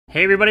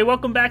Hey everybody,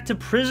 welcome back to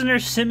Prisoner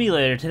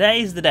Simulator.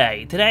 Today's the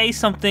day. Today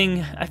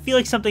I feel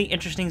like something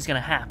interesting is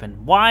gonna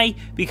happen. Why?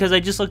 Because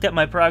I just looked at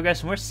my progress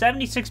and we're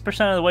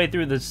 76% of the way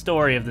through the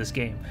story of this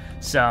game.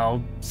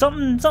 So,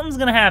 something's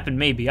gonna happen,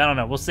 maybe. I don't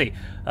know, we'll see.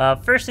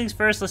 First things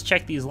first, let's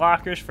check these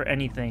lockers for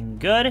anything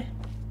good.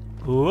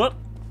 Whoop.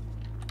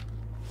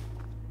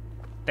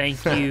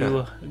 Thank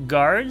you,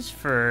 guards,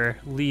 for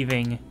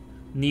leaving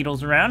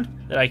needles around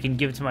that I can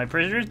give to my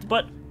prisoners,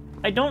 but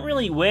I don't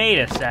really... Wait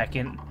a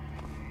second.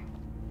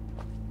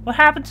 What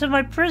happened to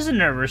my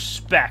prisoner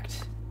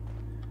respect?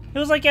 It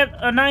was like at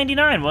a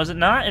 99, was it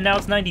not? And now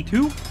it's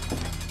 92?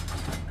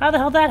 How the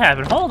hell did that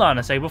happen? Hold on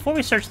a second. Before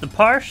we search the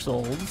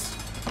parcels,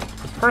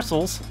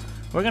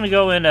 we're gonna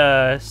go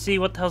and see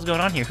what the hell's going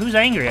on here. Who's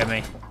angry at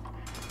me?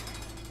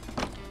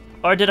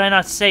 Or did I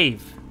not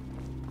save?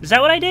 Is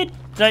that what I did?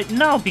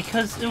 No,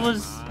 because it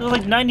was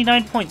like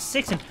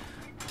 99.6. And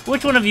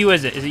which one of you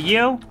is it? Is it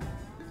you?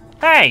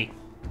 Hey,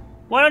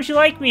 why don't you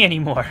like me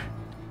anymore?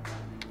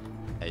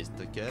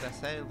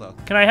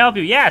 Can I help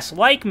you? Yes,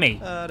 like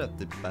me.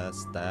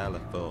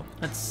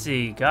 Let's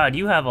see. God,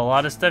 you have a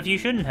lot of stuff you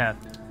shouldn't have.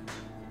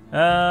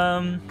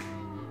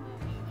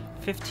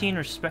 15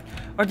 respect.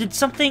 Or did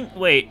something...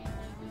 Wait.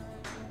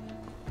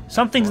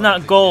 Something's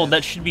not gold.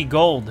 That should be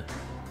gold.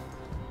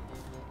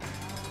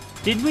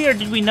 Did we or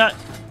did we not...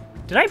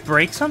 Did I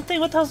break something?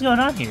 What the hell's going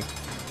on here?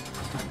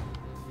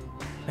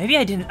 Maybe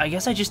I didn't... I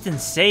guess I just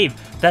didn't save.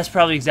 That's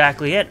probably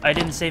exactly it. I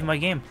didn't save my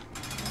game.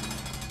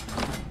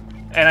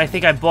 And I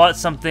think I bought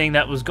something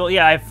that was gold.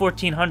 Yeah, I have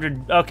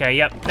 1,400. Okay,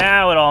 yep.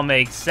 Now it all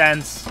makes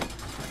sense.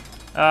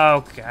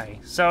 Okay.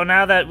 So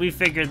now that we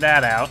figured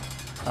that out,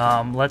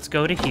 let's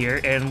go to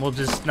here and we'll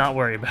just not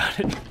worry about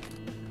it.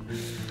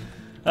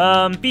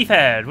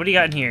 Beefhead, what do you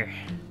got in here?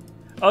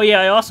 Oh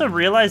yeah, I also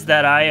realized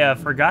that I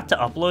forgot to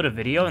upload a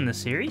video in the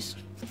series.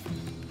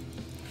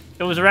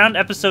 It was around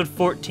episode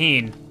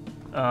 14.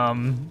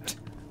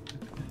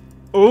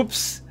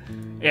 Oops.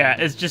 Yeah,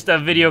 it's just a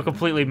video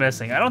completely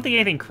missing. I don't think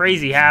anything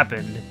crazy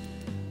happened.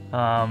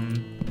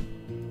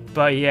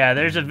 But yeah,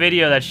 there's a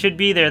video that should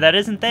be there that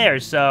isn't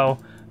there, so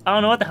I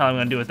don't know what the hell I'm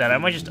gonna do with that. I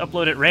might just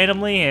upload it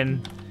randomly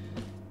and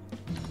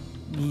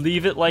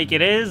leave it like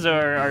it is,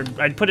 or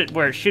I'd put it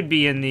where it should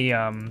be in the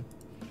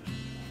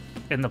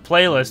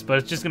playlist, but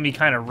it's just gonna be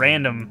kind of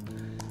random.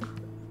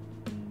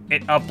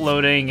 It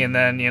uploading and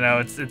then, you know,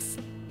 it's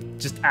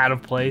just out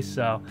of place,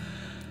 so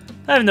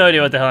I have no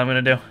idea what the hell I'm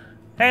gonna do.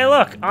 Hey,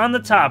 look, on the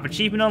top,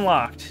 achievement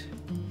unlocked.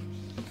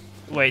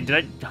 Wait,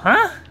 did I...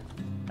 Huh?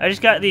 I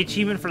just got the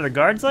achievement for the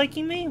guards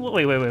liking me?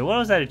 Wait, what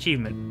was that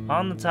achievement?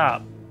 On the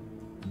top.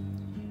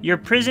 Your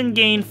prison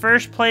gained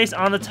first place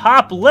on the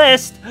top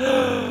list!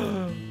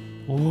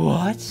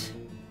 What?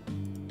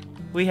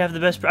 We have the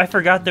best... I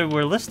forgot there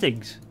were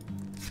listings.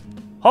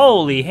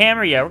 Holy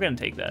hammer, yeah, we're gonna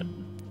take that.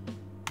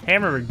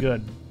 Hammer are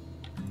good.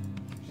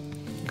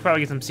 Could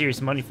probably get some serious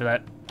money for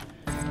that.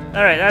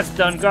 Alright, that's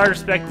done. Guard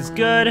respect is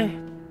good.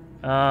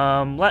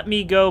 Let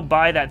me go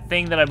buy that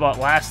thing that I bought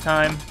last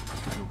time.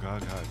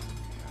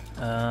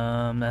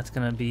 That's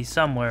gonna be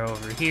somewhere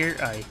over here,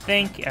 I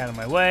think. Out of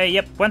my way.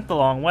 Yep, went the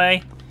long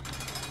way.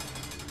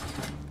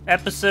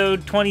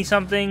 Episode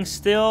 20-something.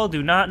 Still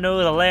do not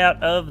know the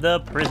layout of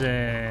the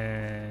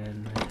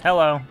prison.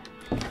 Hello.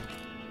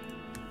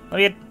 Let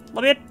me in.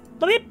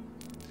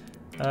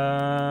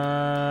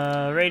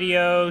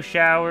 Radio,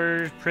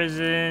 showers,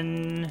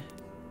 prison...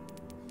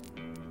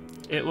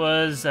 It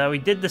was, we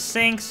did the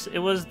sinks. It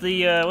was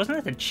the, wasn't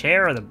it the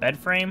chair or the bed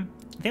frame?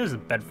 I think it was the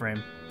bed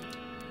frame.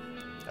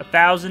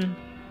 1,000.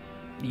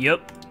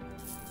 Yup.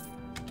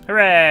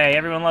 Hooray,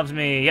 everyone loves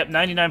me. Yep,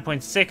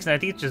 99.6, and I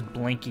think it's just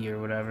Blinky or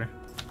whatever.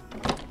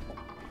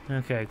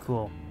 Okay,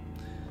 cool.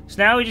 So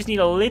now we just need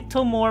a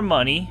little more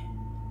money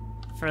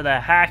for the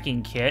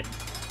hacking kit.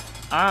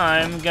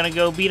 I'm gonna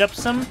go beat up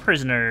some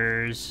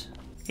prisoners.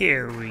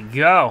 Here we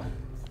go.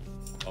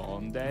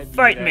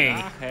 Fight me.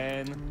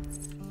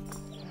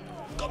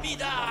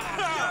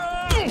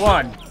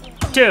 1,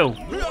 2,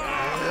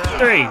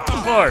 3,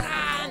 4,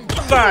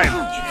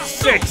 5,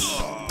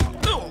 6.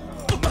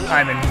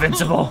 I'm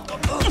invincible.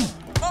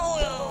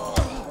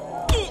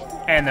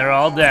 And they're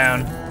all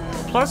down.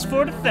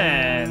 +4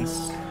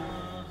 defense.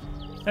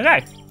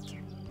 Okay.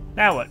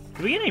 Now what?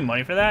 Do we get any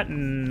money for that?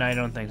 I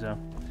don't think so.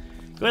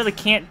 Go to the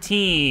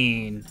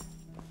canteen.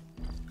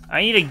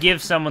 I need to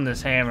give someone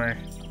this hammer.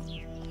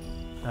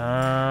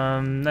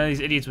 None of these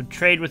idiots would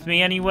trade with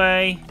me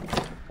anyway.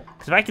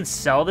 Because if I can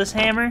sell this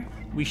hammer,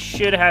 we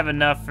should have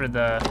enough for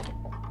the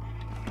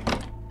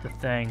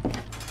thing.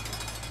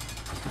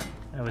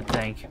 I would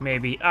think.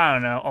 Maybe. I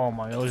don't know. Oh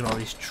my god, look at all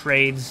these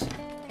trades.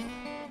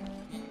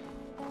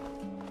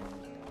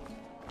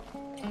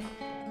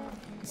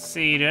 Let's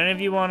see, do any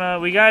of you wanna...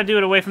 We gotta do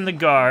it away from the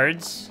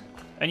guards.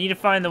 I need to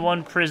find the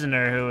one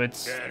prisoner who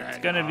it's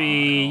gonna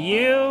be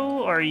you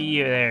or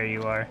you. There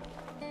you are.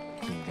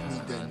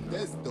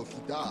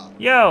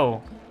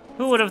 Yo!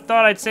 Who would have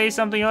thought I'd say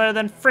something other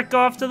than frick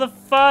off to the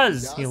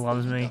fuzz? He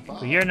loves me.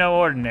 But you're no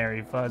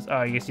ordinary fuzz. Oh,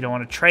 I guess you don't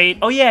want to trade.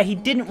 Oh yeah, he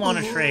didn't want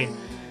to trade.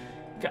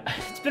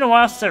 It's been a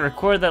while since I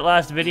recorded that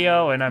last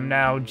video, and I'm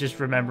now just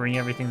remembering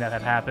everything that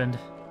had happened.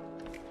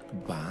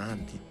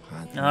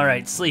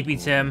 Alright, Sleepy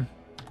Tim.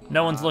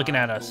 No one's looking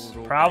at us.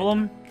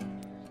 Problem?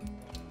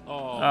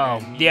 Oh,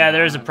 yeah,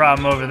 there's a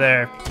problem over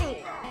there.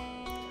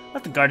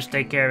 Let the guards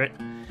take care of it.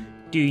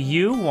 Do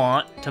you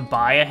want to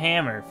buy a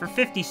hammer for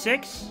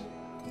 56?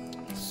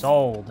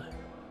 Sold.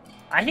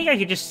 I think I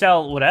could just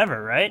sell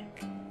whatever, right?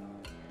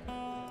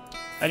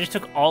 I just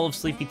took all of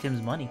Sleepy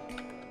Tim's money.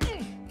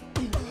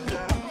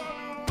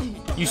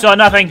 You saw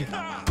nothing.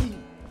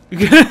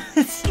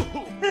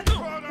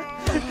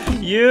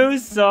 You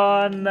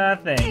saw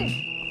nothing.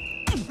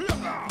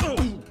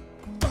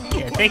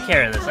 Yeah, take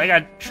care of this. I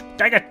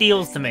got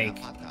deals to make.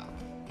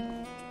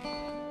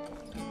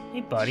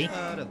 Hey, buddy.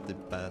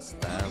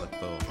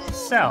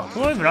 Sal,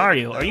 who even are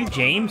you? Are you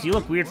James? You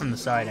look weird from the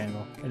side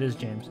angle. It is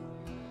James.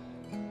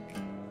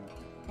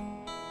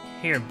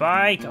 Here,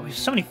 buy. God, we have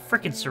so many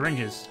freaking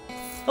syringes.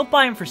 He'll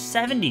buy them for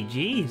 70.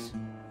 Jeez.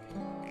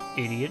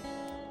 Idiot.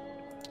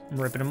 I'm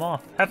ripping him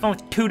off. Have fun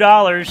with $2.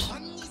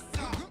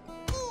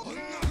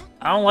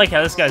 I don't like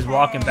how this guy's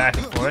walking back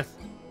and forth.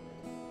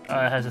 It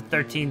has a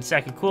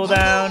 13-second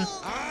cooldown.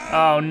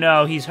 Oh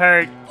no, he's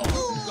hurt.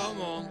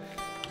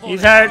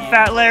 He's hurt.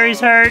 Fat Larry's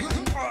hurt.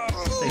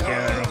 Take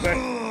care of that real quick.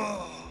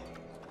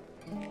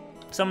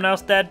 Someone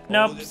else dead?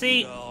 Nope.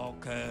 See?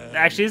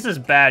 Actually, this is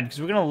bad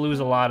because we're gonna lose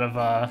a lot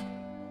of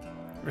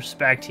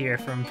respect here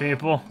from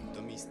people.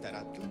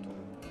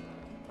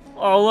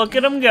 Oh, look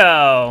at him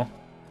go.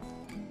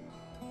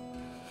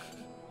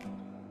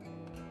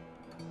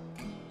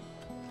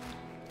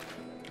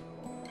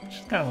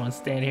 Just kind of want to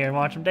stand here and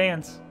watch him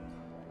dance.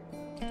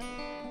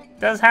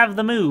 Does have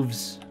the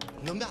moves.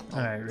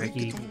 Alright,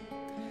 Ricky.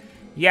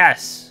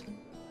 Yes.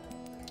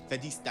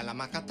 If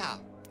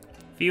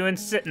you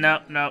insist. No.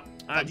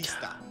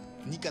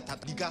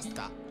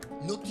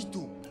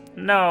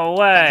 No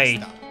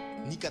way.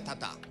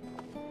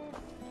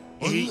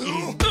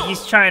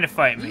 He's trying to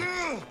fight me.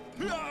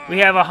 We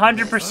have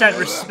 100%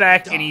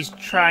 respect, and he's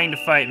trying to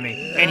fight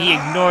me. And he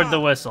ignored the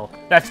whistle.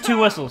 That's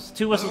 2 whistles.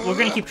 2 whistles. We're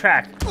gonna keep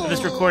track of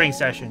this recording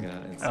session.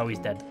 Oh, he's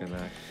dead.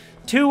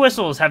 2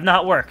 whistles have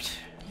not worked.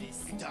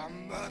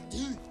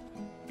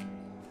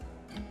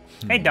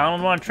 Hey,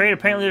 Donald, want to trade?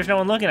 Apparently there's no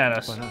one looking at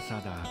us.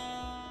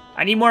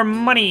 I need more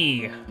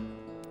money.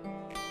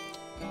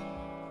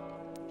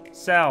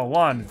 Sell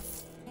 1.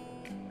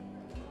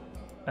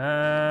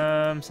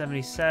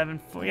 77.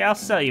 Yeah, I'll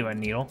sell you a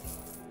needle.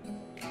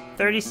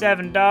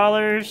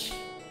 $37.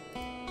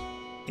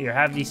 Here,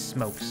 have these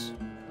smokes.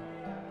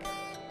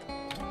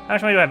 How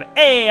much money do I have?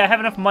 Hey, I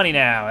have enough money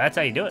now. That's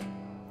how you do it.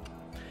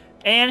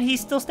 And he's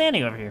still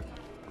standing over here.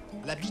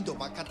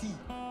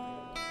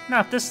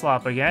 Not this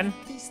slop again.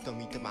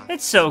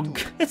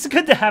 It's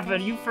good to have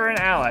you for an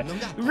ally.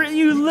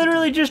 You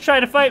literally just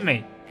tried to fight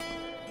me.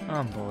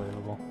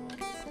 Unbelievable.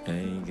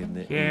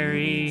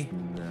 Gary.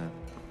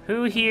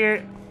 Who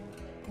here?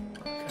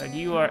 God,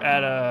 you are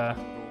at a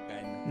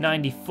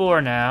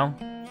 94 now.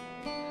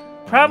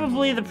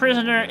 Probably the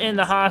prisoner in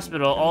the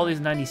hospital. All these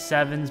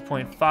 97s,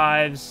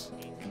 0.5s.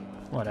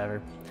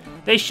 Whatever.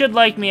 They should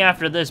like me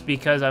after this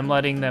because I'm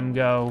letting them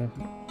go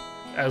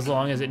as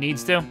long as it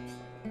needs to.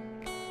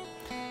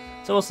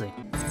 So we'll see.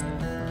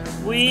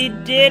 We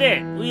did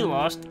it! We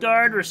lost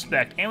guard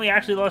respect. And we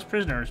actually lost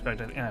prisoner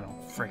respect. I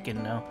don't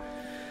freaking know.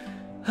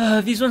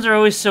 These ones are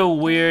always so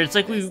weird. It's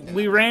like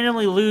we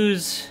randomly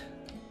lose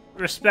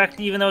respect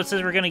even though it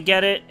says we're gonna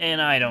get it,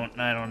 and I don't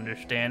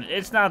understand.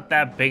 It's not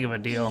that big of a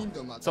deal.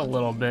 It's a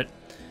little bit.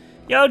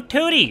 Yo,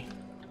 Tootie!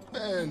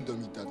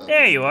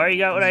 There you are. You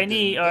got what I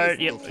need. Or,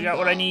 yep, you got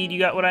what I need. You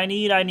got what I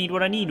need. I need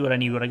what I need. What I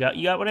need. What I got.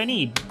 You got what I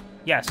need.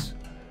 Yes.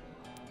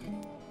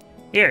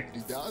 Here.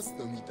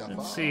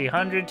 Let's see.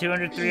 100,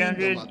 200,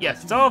 300.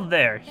 Yes, it's all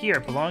there. Here,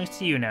 it belongs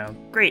to you now.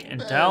 Great,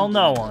 and tell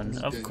no one,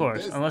 of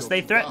course, unless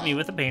they threaten me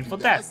with a painful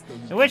death.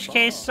 In which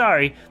case,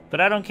 sorry, but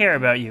I don't care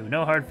about you.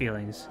 No hard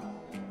feelings.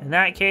 In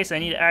that case, I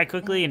need to act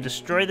quickly and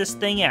destroy this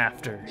thing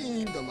after.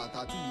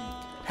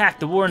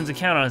 Hack the warden's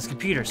account on his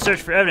computer. Search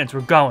for evidence.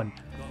 We're going.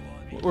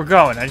 We're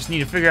going. I just need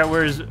to figure out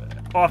where his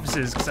office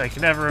is, because I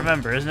can never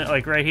remember. Isn't it,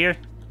 like, right here?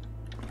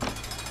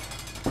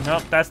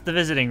 Nope, that's the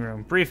visiting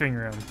room. Briefing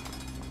room.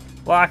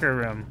 Locker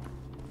room.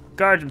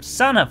 Guard room.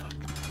 Son of a...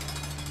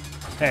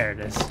 There it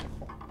is.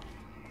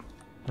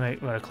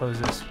 Wait, we gotta close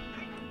this.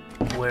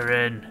 We're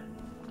in.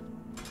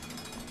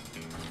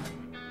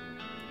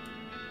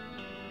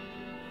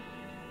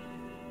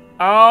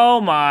 Oh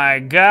my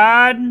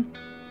god!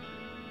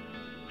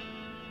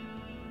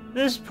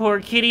 This poor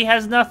kitty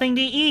has nothing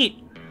to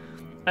eat!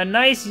 A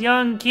nice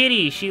young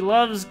kitty. She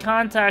loves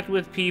contact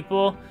with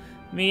people,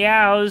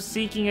 meows,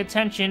 seeking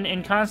attention,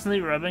 and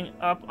constantly rubbing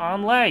up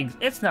on legs.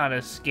 It's not a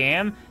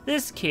scam.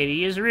 This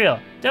kitty is real.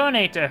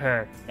 Donate to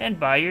her, and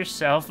buy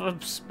yourself a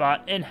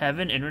spot in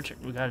heaven in return.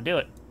 We gotta do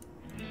it.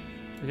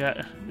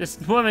 This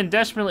woman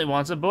desperately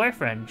wants a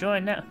boyfriend.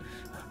 Join now.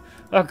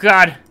 Oh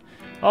god.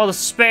 All the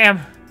spam.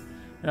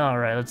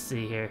 Alright, let's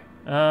see here.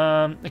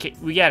 Okay,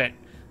 we got it.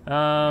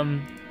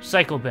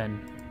 Cycle bin.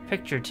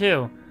 Picture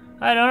 2.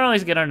 I don't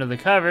always get under the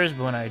covers,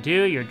 but when I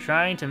do, you're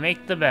trying to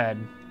make the bed.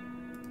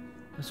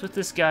 What's with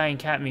this guy and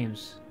cat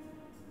memes?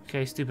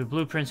 Okay, stupid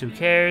blueprints, who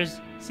cares?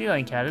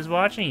 Ceiling cat is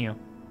watching you.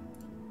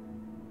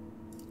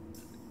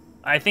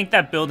 I think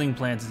that building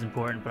plans is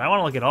important, but I want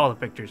to look at all the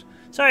pictures.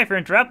 Sorry for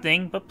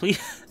interrupting, but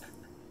please...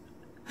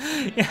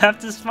 You have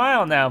to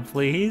smile now,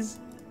 please.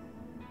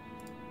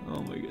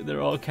 Oh my god,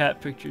 they're all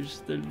cat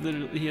pictures. They're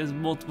literally, he has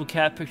multiple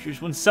cat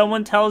pictures. When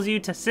someone tells you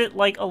to sit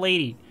like a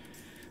lady.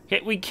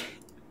 Okay,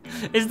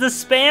 is the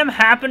spam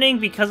happening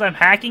because I'm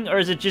hacking, or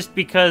is it just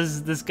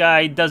because this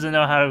guy doesn't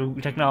know how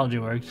technology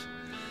works?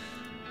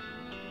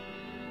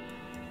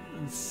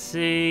 Let's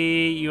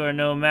see, you are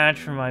no match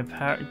for my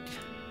power.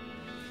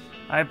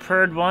 I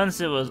purred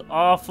once, it was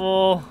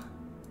awful.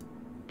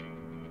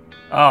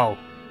 Oh,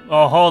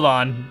 hold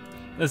on.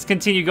 Let's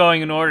continue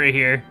going in order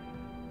here.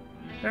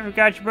 I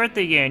forgot your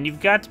birthday again.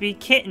 You've got to be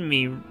kidding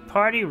me.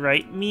 Party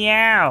right,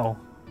 meow.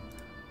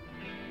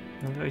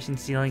 I've ever seen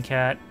Ceiling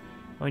Cat.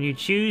 When you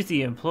choose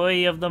the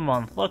employee of the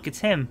month. Look, it's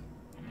him.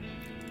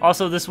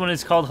 Also, this one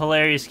is called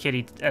Hilarious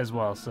Kitty as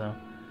well, so.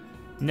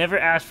 Never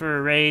ask for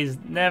a raise,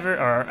 never,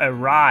 or a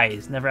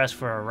rise. Never ask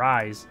for a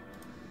rise.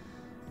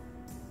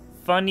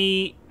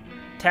 Funny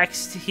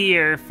text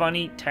here,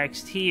 funny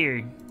text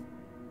here.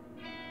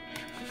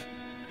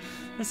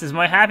 This is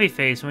my happy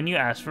face when you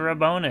ask for a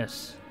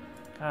bonus.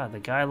 God, the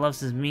guy loves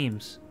his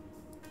memes.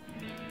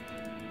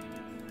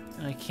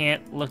 And I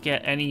can't look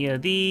at any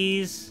of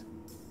these.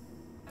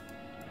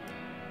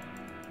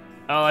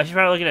 Oh, I should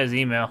probably look at his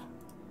email.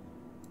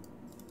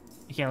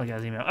 You can't look at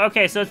his email.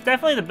 Okay, so it's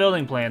definitely the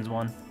building plans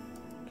one.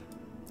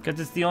 Because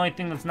it's the only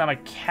thing that's not a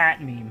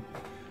cat meme.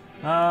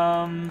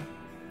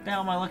 What the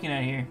hell am I looking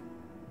at here?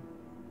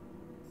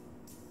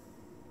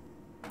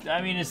 I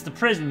mean, it's the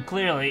prison,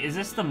 clearly. Is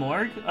this the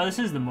morgue? Oh, this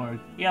is the morgue.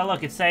 Yeah,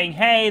 look, it's saying,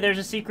 hey, there's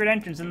a secret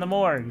entrance in the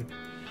morgue.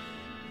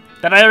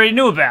 That I already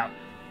knew about.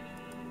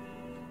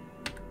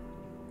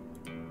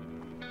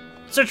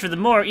 Search for the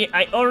morgue. Yeah,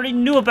 I already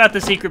knew about the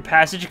secret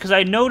passage because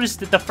I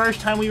noticed it the first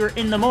time we were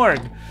in the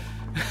morgue.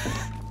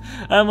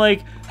 I'm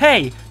like,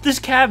 hey, this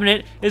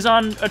cabinet is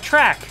on a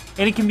track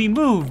and it can be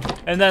moved.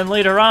 And then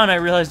later on I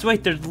realized,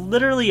 wait, there's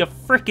literally a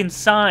frickin'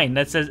 sign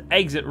that says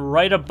exit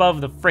right above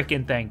the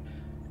frickin' thing.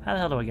 How the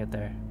hell do I get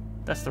there?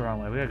 That's the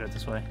wrong way. We gotta go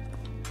this way.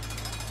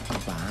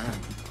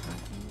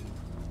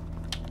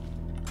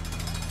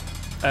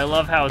 I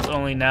love how it's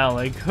only now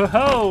like,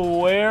 oh,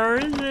 where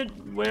is it?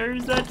 Where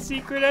is that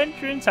secret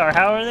entrance? Or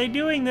how are they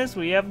doing this?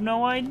 We have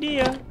no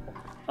idea.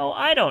 Oh,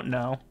 I don't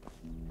know.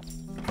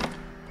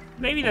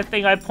 Maybe the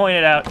thing I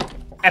pointed out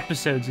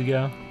episodes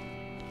ago.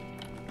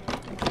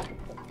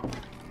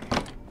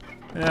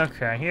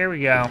 Okay, here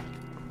we go.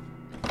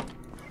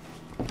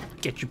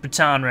 Get your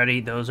baton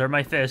ready. Those are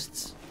my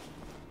fists.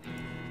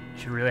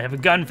 Should really have a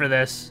gun for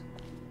this.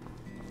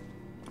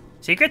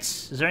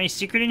 Secrets? Is there any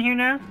secret in here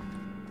now?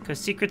 Because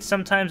secrets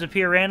sometimes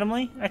appear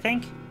randomly, I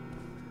think.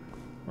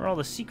 Where are all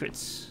the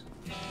secrets?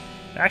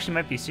 There actually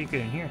might be a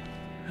secret in here.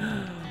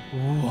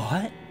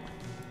 What?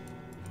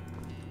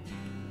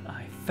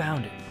 I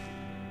found it.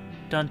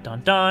 Dun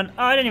dun dun.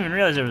 Oh, I didn't even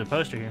realize there was a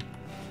poster here.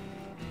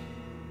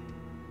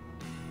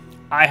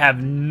 I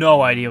have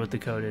no idea what the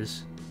code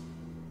is.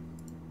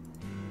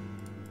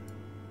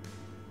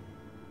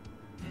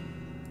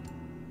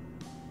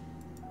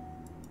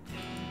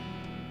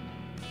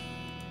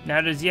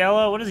 Now does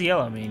yellow, what does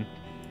yellow mean?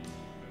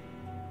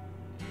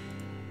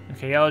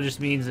 Okay, yellow just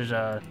means there's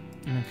a,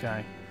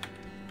 okay.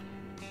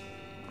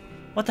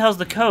 What the hell's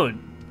the code?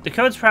 The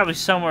code's probably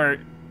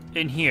somewhere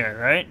in here,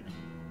 right?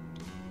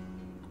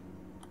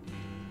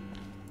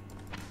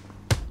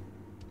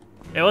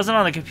 It wasn't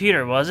on the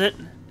computer, was it?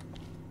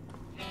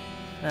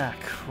 Ah,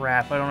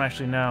 crap, I don't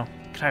actually know.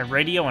 Can I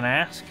radio and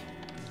ask?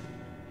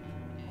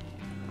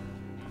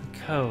 The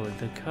code,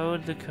 the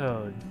code, the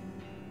code.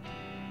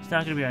 It's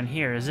not gonna be on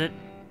here, is it?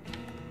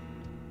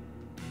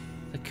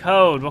 The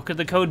code, what could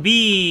the code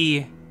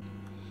be?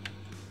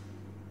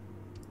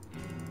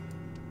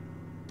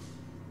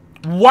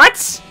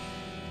 What?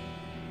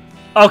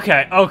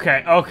 Okay. I'm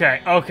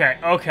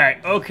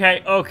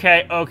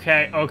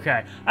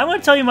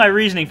gonna tell you my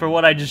reasoning for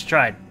what I just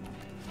tried.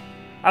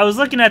 I was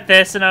looking at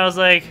this and I was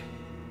like,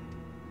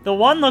 the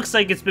one looks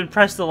like it's been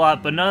pressed a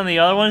lot, but none of the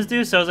other ones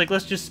do, so I was like,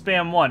 let's just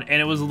spam one,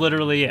 and it was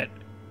literally it.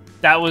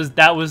 That was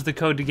the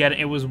code to get it.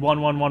 It was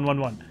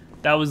 11111.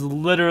 That was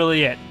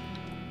literally it.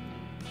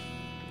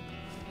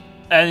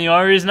 And the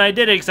only reason I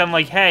did it, because I'm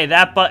like, hey,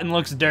 that button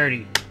looks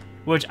dirty.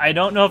 Which I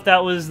don't know if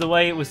that was the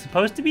way it was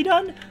supposed to be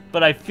done,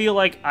 but I feel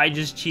like I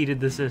just cheated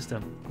the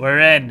system. We're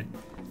in.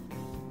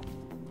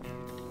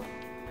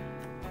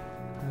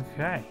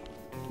 Okay.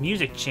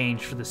 Music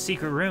change for the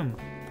secret room.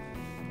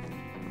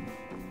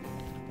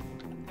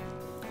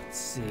 Let's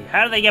see.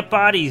 How do they get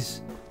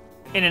bodies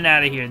in and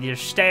out of here? There's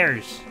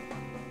stairs.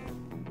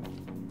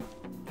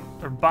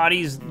 Or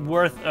bodies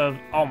worth of...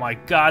 Oh my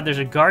god, there's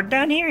a guard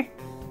down here?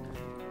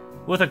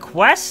 With a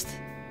quest?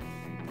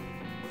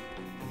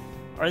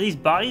 Are these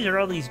bodies or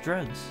are these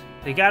drugs?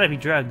 They gotta be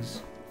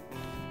drugs.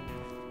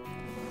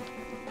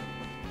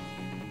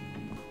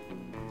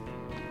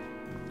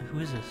 Who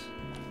is this?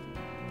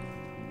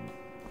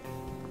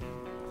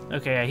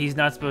 Okay, he's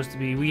not supposed to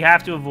be. We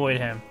have to avoid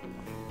him.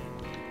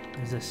 What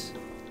is this?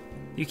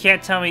 You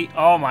can't tell me.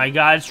 Oh my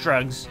god, it's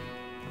drugs.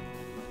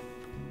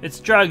 It's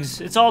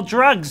drugs. It's all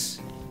drugs.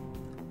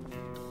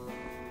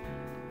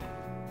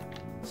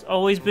 It's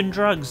always been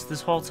drugs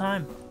this whole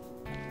time.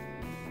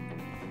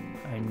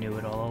 I knew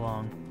it all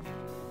along.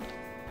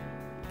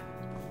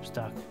 I'm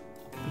stuck.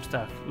 I'm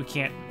stuck. We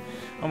can't.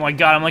 Oh my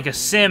god, I'm like a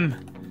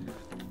sim.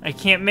 I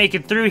can't make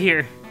it through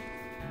here.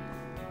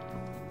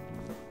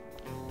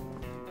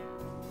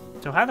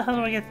 So how the hell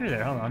do I get through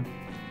there? Hold on.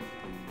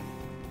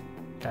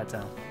 That's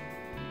out.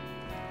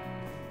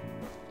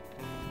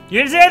 You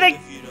didn't say anything?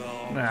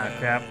 Ah,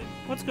 crap.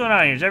 What's going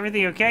on here? Is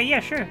everything okay? Yeah,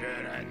 sure.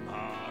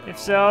 If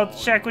so, I'll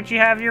check what you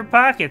have in your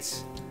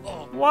pockets.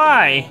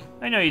 Why?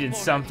 I know you did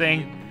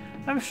something.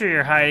 I'm sure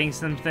you're hiding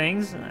some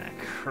things. Ah,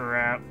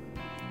 crap.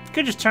 You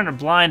could just turn a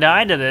blind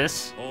eye to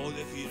this.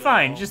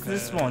 Fine, just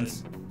this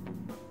once.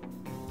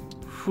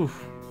 Whew.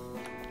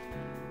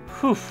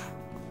 Whew.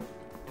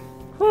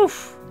 Whew.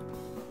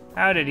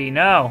 How did he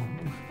know?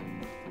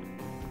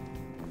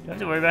 Do I have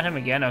to worry about him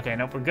again? Okay,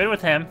 nope, we're good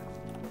with him.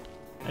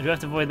 I do have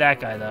to avoid that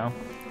guy, though.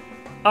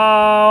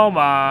 Oh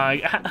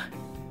my... I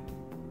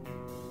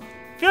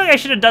feel like I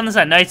should have done this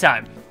at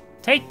nighttime.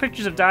 Take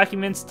pictures of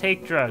documents,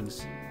 take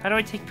drugs. How do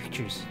I take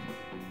pictures?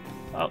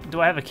 Oh,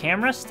 do I have a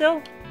camera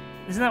still?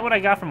 Isn't that what I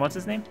got from what's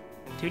his name?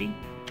 Tootie?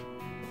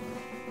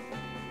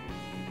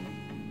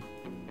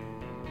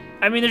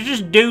 I mean, there's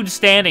just dudes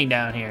standing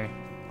down here.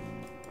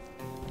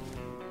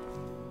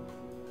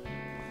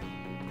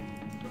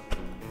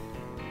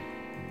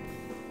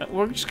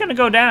 We're just gonna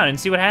go down and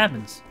see what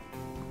happens.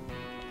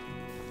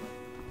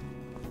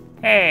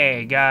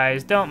 Hey,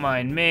 guys, don't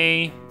mind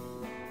me.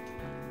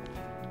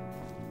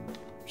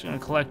 Just gonna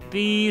collect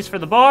these for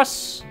the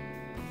boss.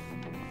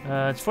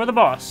 It's for the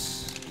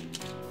boss.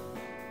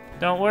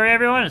 Don't worry,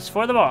 everyone, it's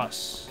for the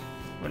boss.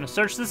 We're gonna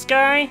search this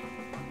guy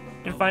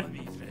and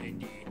find...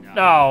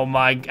 Oh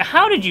my...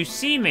 How did you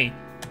see me?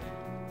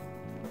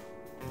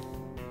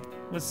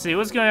 Let's see,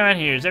 what's going on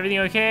here? Is everything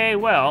okay?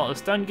 Well, a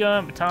stun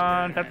gun,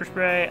 baton, pepper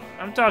spray.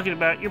 I'm talking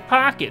about your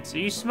pockets. Are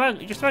you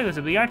smuggling? You're smuggling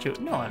something, aren't you?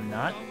 No, I'm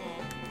not.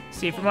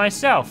 See for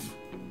myself.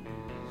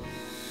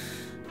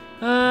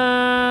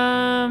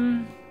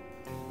 Turn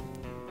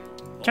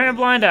a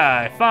blind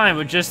eye. Fine,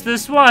 but just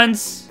this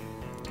once.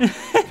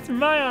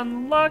 Am I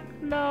on luck?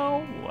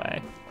 No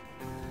way.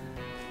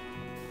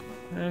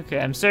 Okay,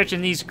 I'm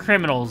searching these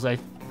criminals, I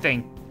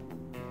think.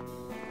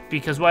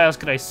 Because why else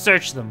could I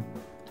search them?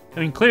 I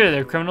mean, clearly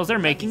they're criminals. They're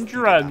making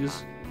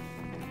drugs.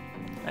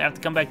 I have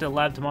to come back to the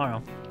lab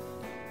tomorrow.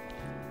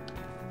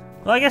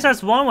 Well, I guess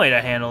that's one way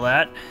to handle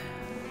that.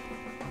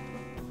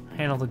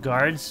 Handle the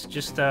guards.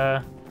 Just,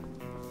 tell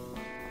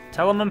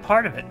them I'm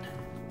part of it.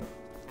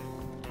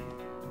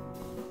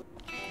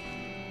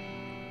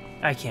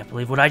 I can't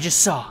believe what I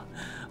just saw.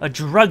 A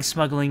drug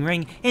smuggling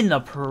ring in the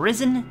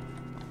prison?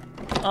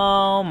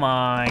 Oh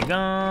my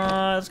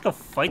god. Let's go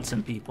fight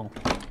some people.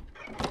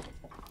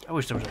 I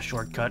wish there was a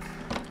shortcut.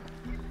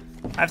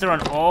 I have to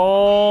run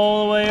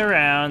all the way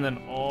around, then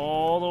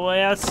all the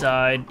way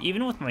outside.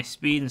 Even with my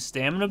speed and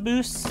stamina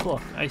boosts,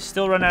 look, I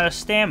still run out of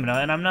stamina,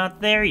 and I'm not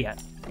there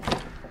yet.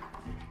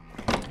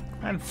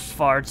 I'm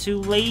far too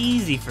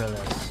lazy for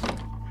this.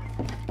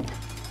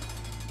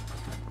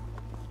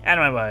 Out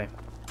of my way.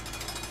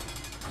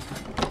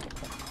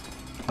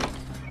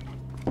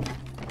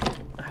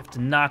 I have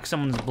to knock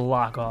someone's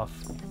block off.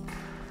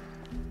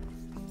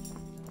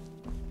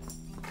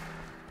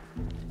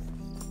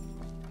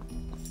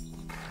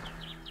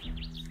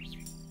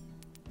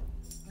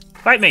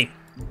 Fight me!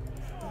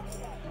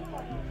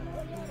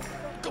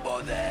 Come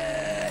on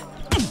then!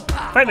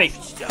 Fight me!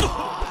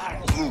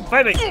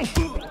 Fight me!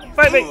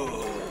 Fight me!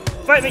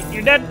 Fight me!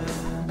 You're dead!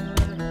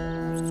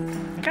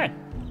 Okay.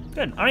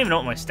 Good. I don't even know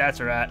what my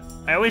stats are at.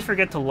 I always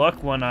forget to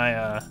look when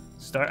I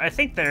start. I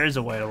think there is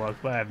a way to look,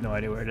 but I have no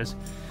idea where it is.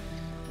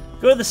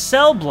 Go to the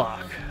cell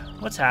block.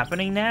 What's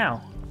happening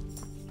now?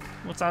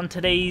 What's on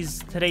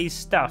today's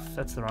stuff?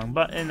 That's the wrong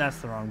button. That's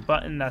the wrong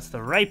button. That's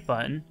the right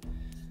button.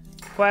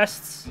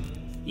 Quests.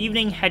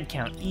 Evening head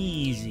count,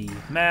 easy.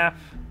 Map,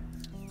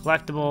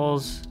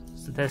 collectibles,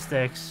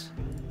 statistics.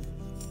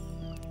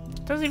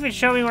 Doesn't even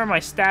show me where my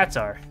stats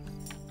are.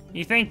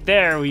 You think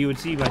there you would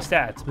see my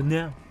stats, but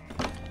no.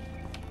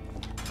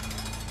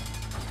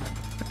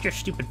 Put your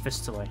stupid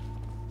fists away.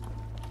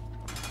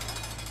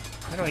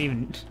 I don't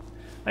even,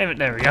 there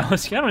we go. I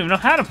don't even know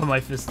how to put my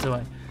fists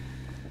away.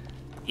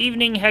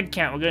 Evening head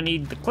count, we're gonna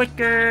need the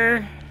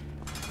clicker.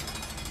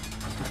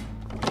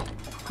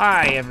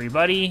 Hi,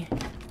 everybody.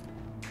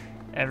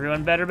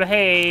 Everyone better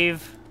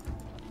behave.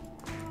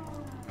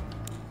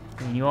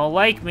 And you all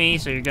like me,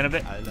 so you're gonna be-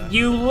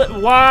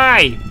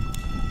 Why?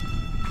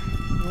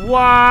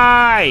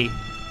 Why?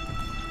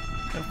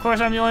 Of course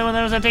I'm the only one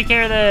that knows how to take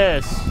care of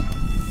this.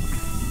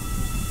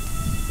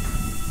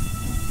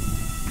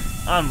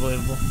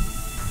 Unbelievable.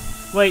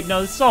 Wait,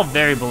 no, this is all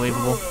very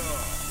believable.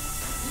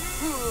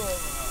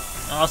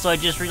 Also, I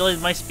just realized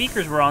my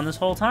speakers were on this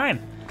whole time.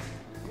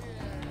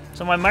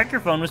 So my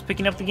microphone was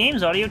picking up the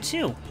game's audio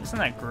too. Isn't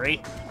that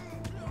great?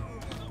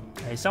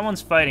 Hey, someone's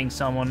fighting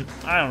someone.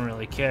 I don't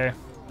really care.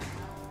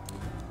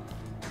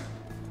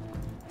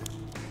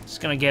 Just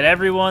gonna get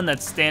everyone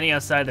that's standing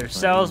outside their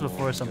cells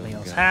before something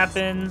else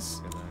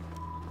happens.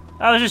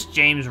 That was just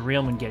James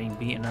Reelman getting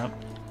beaten up.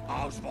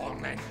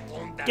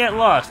 Get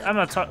lost. I'm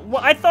not talking.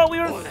 Well, I thought we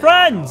were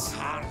friends.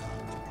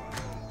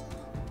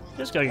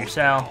 Just go to your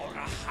cell.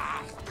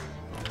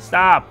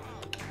 Stop.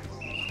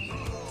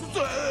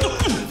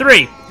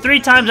 3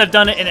 times I've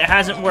done it and it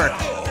hasn't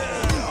worked.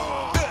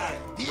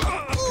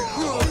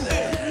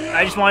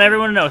 I just want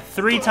everyone to know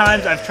 3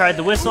 times I've tried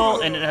the whistle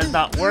and it has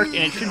not worked,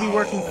 and it should be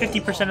working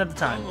 50% of the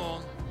time.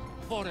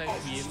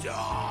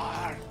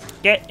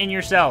 Get in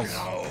your cells.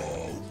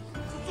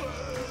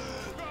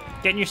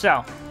 Get in your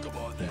cell.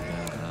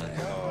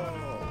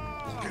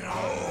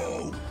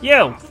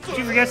 Yo, did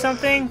you forget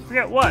something?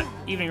 Forget what?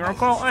 Evening roll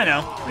call? I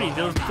know. What are you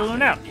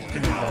doing out?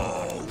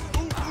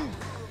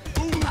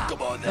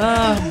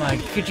 Oh my,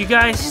 could you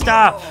guys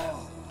stop?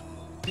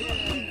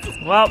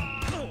 Well,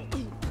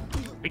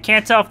 I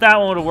can't tell if that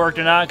one would have worked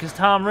or not because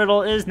Tom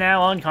Riddle is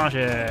now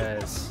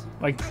unconscious.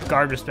 My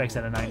guard respect's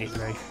at a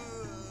 93.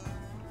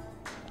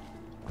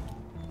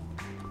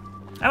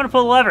 I'm gonna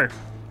pull the lever.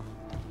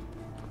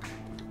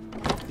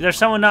 Is there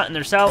someone not in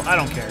their cell? I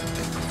don't care.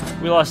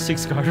 We lost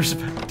 6 guard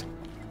respect.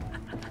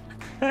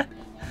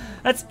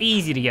 That's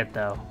easy to get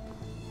though.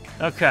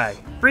 Okay,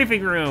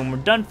 briefing room. We're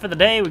done for the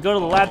day. We go to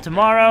the lab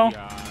tomorrow.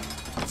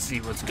 Let's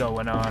see what's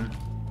going on.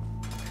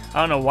 I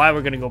don't know why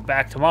we're gonna go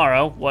back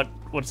tomorrow.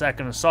 What's that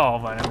gonna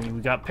solve? I mean,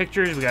 we got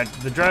pictures, we got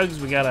the drugs,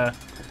 we gotta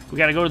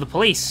go to the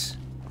police.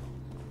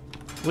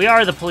 We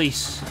are the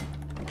police.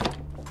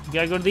 We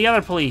gotta go to the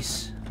other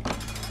police.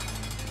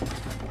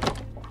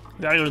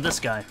 We gotta go to this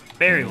guy.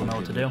 Barry will know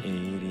what to do.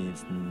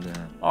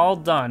 All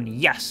done.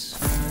 Yes.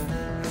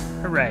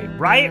 Hooray.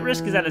 Riot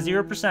risk is at a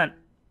 0%.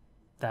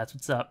 That's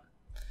what's up.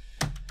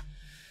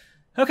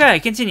 Okay,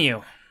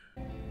 continue.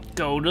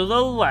 Go to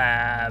the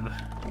lab.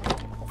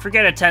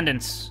 Forget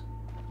attendance.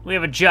 We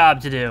have a job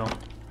to do.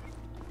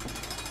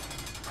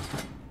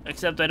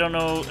 Except I don't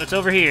know. It's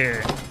over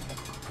here.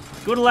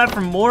 Go to the lab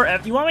for more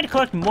you want me to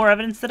collect more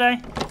evidence today?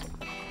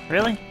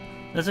 Really?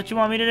 That's what you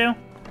want me to do?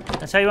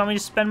 That's how you want me to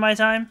spend my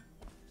time?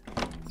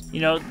 You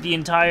know, the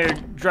entire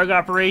drug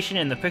operation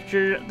and the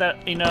picture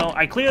that, you know,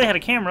 I clearly had a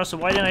camera, so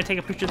why didn't I take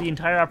a picture of the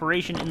entire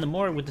operation in the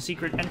morgue with the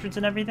secret entrance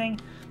and everything?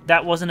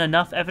 That wasn't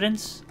enough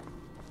evidence?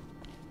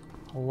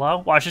 Hello?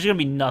 Watch, there's gonna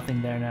be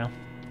nothing there now.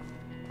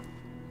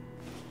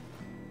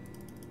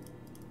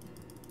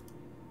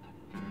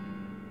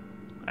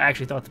 I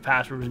actually thought the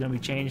password was gonna be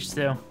changed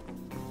too.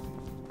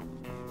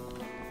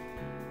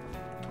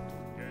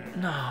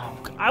 No,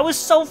 I was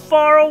so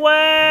far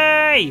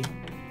away!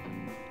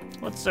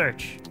 Let's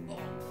search.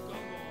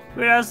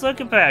 Weird ass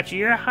looking at you.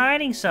 You're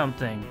hiding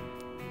something.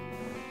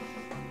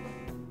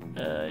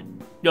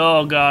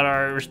 Oh god,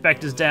 our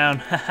respect is down.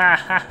 Ha ha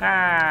ha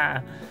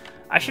ha.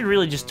 I should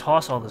really just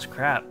toss all this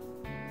crap.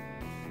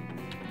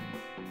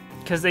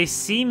 Because they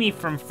see me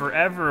from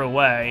forever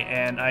away,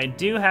 and I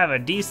do have a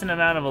decent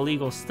amount of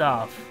illegal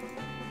stuff.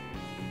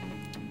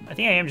 I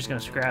think I am just gonna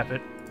scrap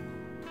it.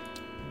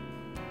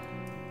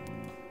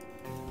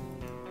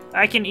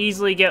 I can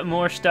easily get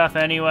more stuff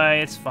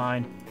anyway, it's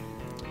fine.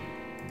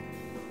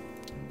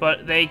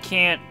 But they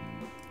can't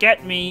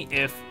get me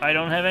if I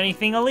don't have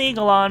anything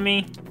illegal on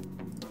me.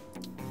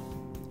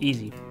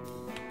 Easy.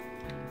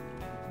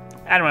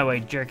 Out of my way,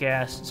 jerk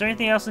ass. Is there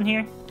anything else in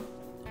here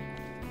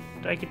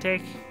that I could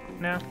take?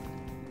 No?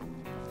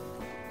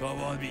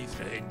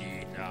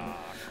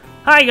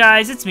 Hi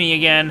guys, it's me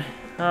again.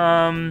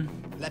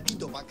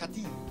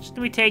 Just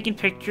gonna be taking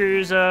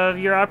pictures of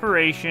your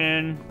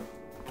operation.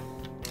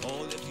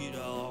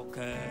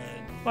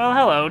 Well,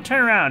 hello,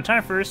 turn around.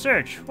 Time for a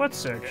search. What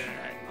search?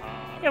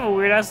 You have a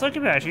weird ass look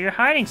about you. You're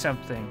hiding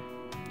something.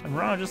 I'm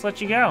wrong, just let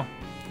you go.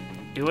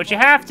 Do what you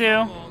have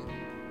to.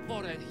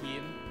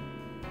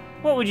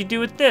 What would you do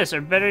with this?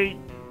 Or better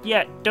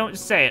yet, don't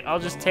say it. I'll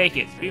just take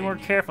it. Be more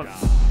careful.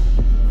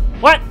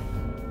 What?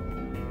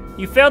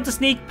 You failed to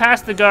sneak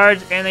past the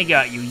guards and they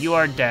got you. You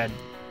are dead.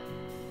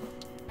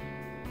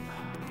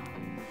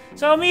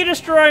 So me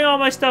destroying all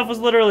my stuff was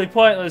literally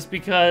pointless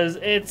because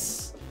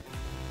it's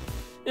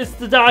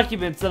the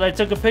documents that I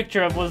took a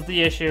picture of was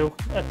the issue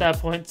at that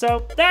point.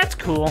 So that's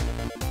cool.